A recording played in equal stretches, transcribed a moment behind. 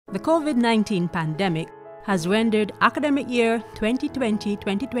The COVID-19 pandemic has rendered academic year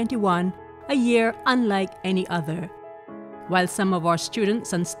 2020-2021 a year unlike any other. While some of our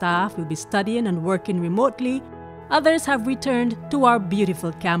students and staff will be studying and working remotely, others have returned to our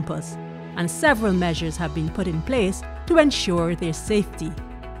beautiful campus, and several measures have been put in place to ensure their safety.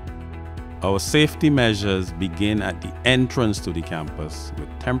 Our safety measures begin at the entrance to the campus with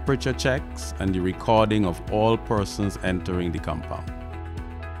temperature checks and the recording of all persons entering the compound.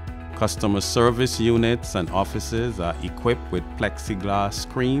 Customer service units and offices are equipped with plexiglass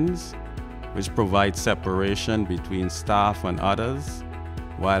screens, which provide separation between staff and others,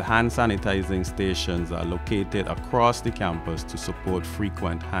 while hand sanitizing stations are located across the campus to support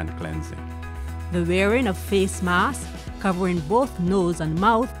frequent hand cleansing. The wearing of face masks covering both nose and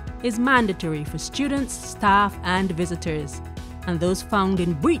mouth is mandatory for students, staff, and visitors, and those found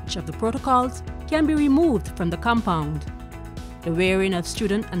in breach of the protocols can be removed from the compound. The wearing of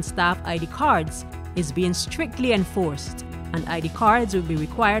student and staff ID cards is being strictly enforced, and ID cards will be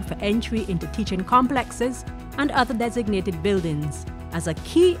required for entry into teaching complexes and other designated buildings as a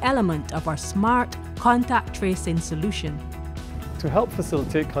key element of our smart contact tracing solution. To help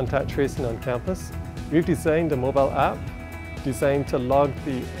facilitate contact tracing on campus, we've designed a mobile app designed to log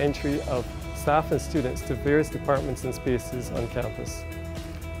the entry of staff and students to various departments and spaces on campus.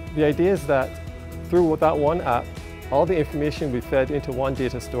 The idea is that through that one app, all the information will be fed into one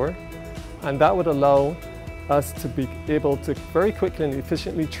data store, and that would allow us to be able to very quickly and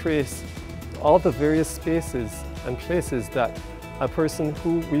efficiently trace all the various spaces and places that a person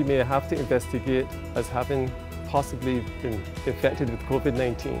who we may have to investigate as having possibly been infected with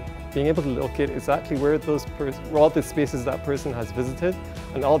COVID-19, being able to locate exactly where all the spaces that person has visited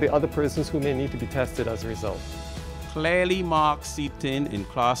and all the other persons who may need to be tested as a result. Clearly marked seating in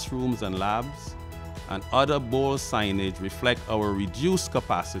classrooms and labs and other bold signage reflect our reduced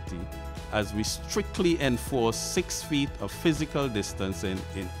capacity as we strictly enforce 6 feet of physical distancing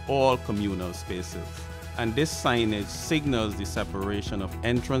in all communal spaces. And this signage signals the separation of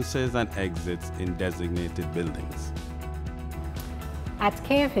entrances and exits in designated buildings. At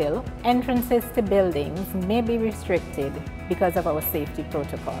Cave Hill, entrances to buildings may be restricted because of our safety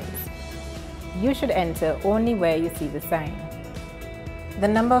protocols. You should enter only where you see the sign. The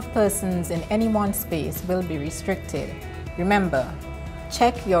number of persons in any one space will be restricted. Remember,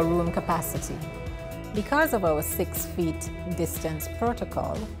 check your room capacity. Because of our 6 feet distance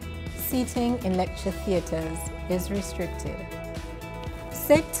protocol, seating in lecture theaters is restricted.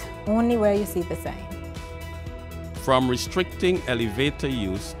 Sit only where you see the sign. From restricting elevator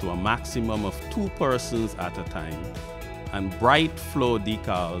use to a maximum of 2 persons at a time, and bright flow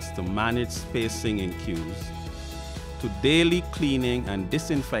decals to manage spacing in queues, to daily cleaning and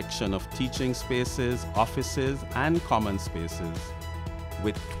disinfection of teaching spaces, offices, and common spaces,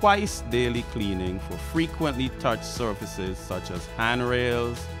 with twice daily cleaning for frequently touched surfaces such as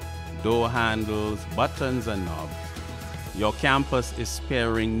handrails, door handles, buttons, and knobs. Your campus is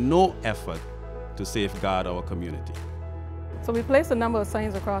sparing no effort to safeguard our community. So we placed a number of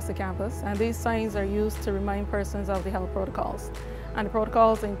signs across the campus, and these signs are used to remind persons of the health protocols. And the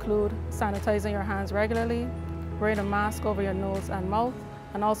protocols include sanitizing your hands regularly, wearing a mask over your nose and mouth,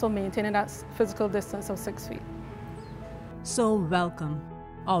 and also maintaining that physical distance of 6 feet. So welcome,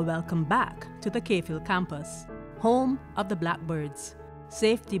 or welcome back to the Cave Hill campus, home of the Blackbirds.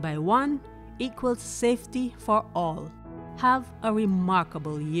 Safety by one equals safety for all. Have a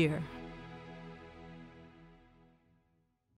remarkable year.